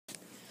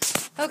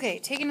Okay,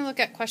 taking a look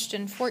at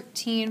question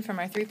 14 from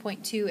our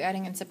 3.2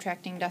 adding and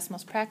subtracting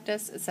decimals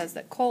practice, it says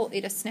that Cole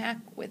ate a snack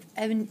with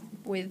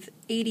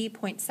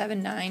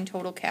 80.79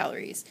 total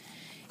calories.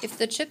 If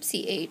the chips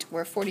he ate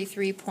were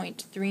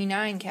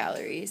 43.39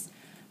 calories,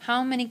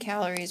 how many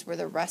calories were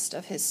the rest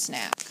of his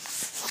snack?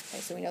 Okay,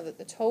 so we know that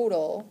the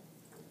total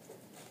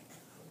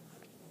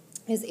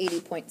is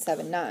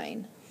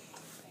 80.79.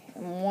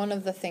 And one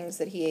of the things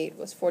that he ate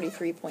was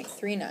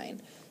 43.39.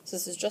 So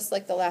this is just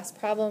like the last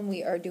problem.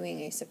 We are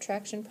doing a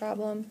subtraction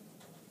problem.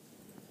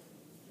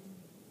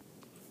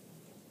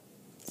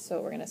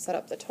 So we're going to set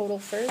up the total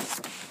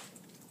first,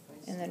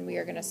 and then we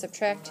are going to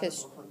subtract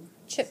his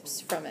chips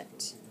from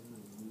it.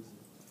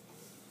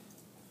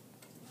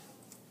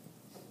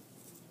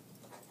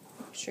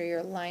 Make sure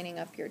you're lining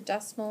up your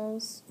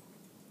decimals.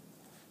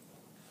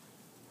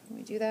 When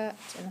we do that,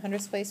 in the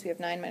hundredths place we have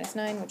 9 minus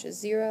 9, which is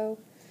 0.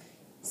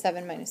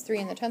 7 minus 3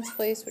 in the tenths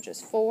place, which is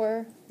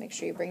 4. Make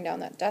sure you bring down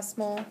that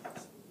decimal.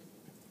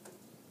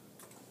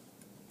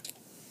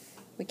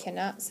 We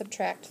cannot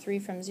subtract 3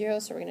 from 0,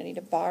 so we're going to need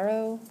to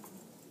borrow.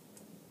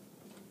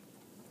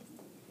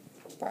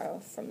 Borrow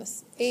from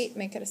this 8,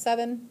 make it a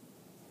 7.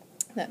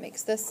 That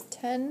makes this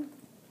 10.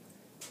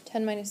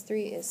 10 minus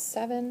 3 is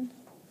 7,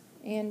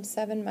 and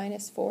 7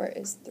 minus 4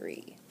 is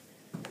 3.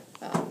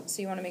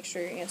 So you want to make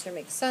sure your answer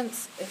makes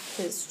sense. If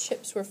his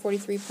chips were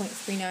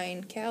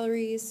 43.39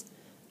 calories,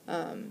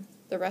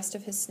 the rest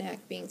of his snack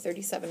being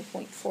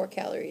 37.4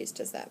 calories,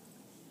 does that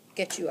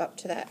get you up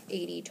to that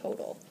 80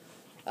 total,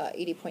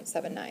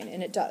 80.79?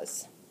 And it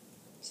does.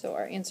 So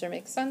our answer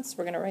makes sense.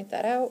 We're going to write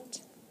that out.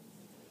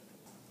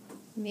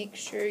 Make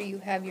sure you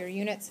have your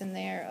units in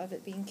there of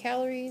it being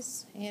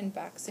calories and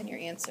box in your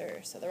answer.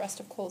 So the rest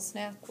of Cole's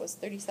snack was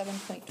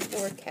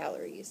 37.4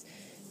 calories.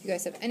 If you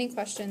guys have any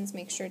questions,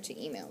 make sure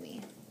to email me.